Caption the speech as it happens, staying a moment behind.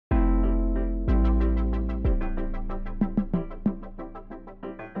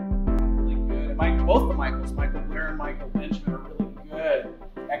both the Michaels, Michael Blair and Michael Benjamin, are really good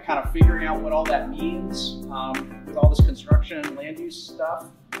at kind of figuring out what all that means with all this construction and land use stuff.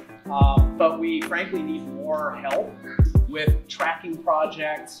 But we frankly need more help with tracking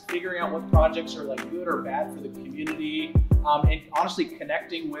projects, figuring out what projects are like good or bad for the community, and honestly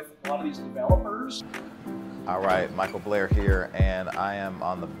connecting with a lot of these developers. All right, Michael Blair here, and I am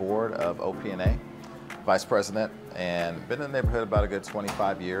on the board of OP&A, Vice President, and been in the neighborhood about a good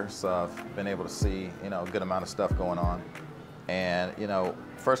 25 years, so I've been able to see, a good amount of stuff going on. And,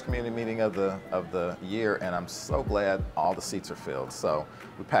 first community meeting of the year, and I'm so glad all the seats are filled. So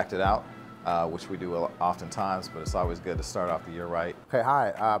we packed it out, which we do oftentimes, but it's always good to start off the year right. Okay,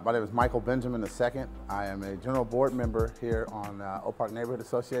 hi, my name is Michael Benjamin II. I am a general board member here on Oak Park Neighborhood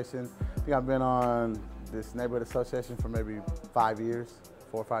Association. I think I've been on this neighborhood association for maybe 5 years,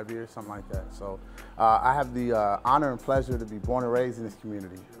 4 or 5 years, something like that. So I have the honor and pleasure to be born and raised in this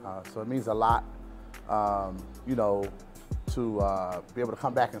community. So it means a lot, to be able to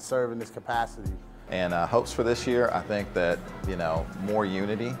come back and serve in this capacity. And hopes for this year, I think that, more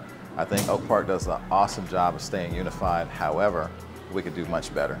unity. I think Oak Park does an awesome job of staying unified. However, we could do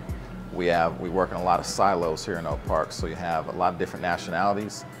much better. We work in a lot of silos here in Oak Park, so you have a lot of different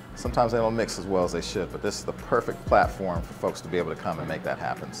nationalities. Sometimes they don't mix as well as they should, but this is the perfect platform for folks to be able to come and make that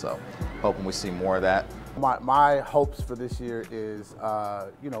happen. So hoping we see more of that. My hopes for this year is,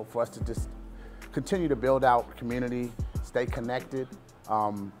 for us to just continue to build out community, stay connected.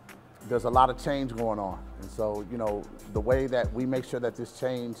 There's a lot of change going on. And so, the way that we make sure that this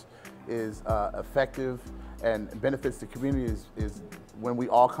change is effective and benefits the community is when we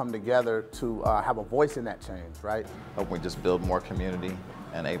all come together to have a voice in that change, right? Hope we just build more community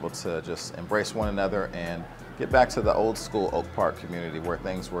and able to just embrace one another and get back to the old school Oak Park community where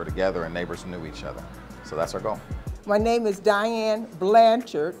things were together and neighbors knew each other. So that's our goal. My name is Diane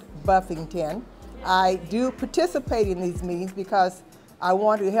Blanchard Buffington. I do participate in these meetings because I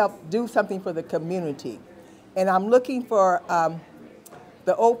want to help do something for the community. And I'm looking for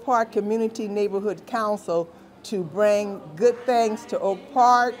the Oak Park Community Neighborhood Council to bring good things to Oak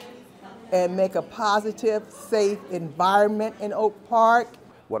Park and make a positive, safe environment in Oak Park.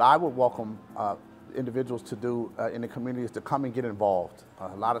 What I would welcome individuals to do in the community is to come and get involved.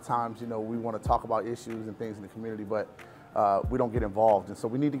 A lot of times, we want to talk about issues and things in the community, but we don't get involved, and so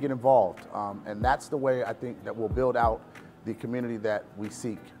we need to get involved. And that's the way I think that we'll build out the community that we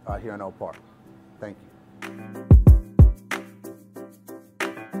seek here in Oak Park. Thank you.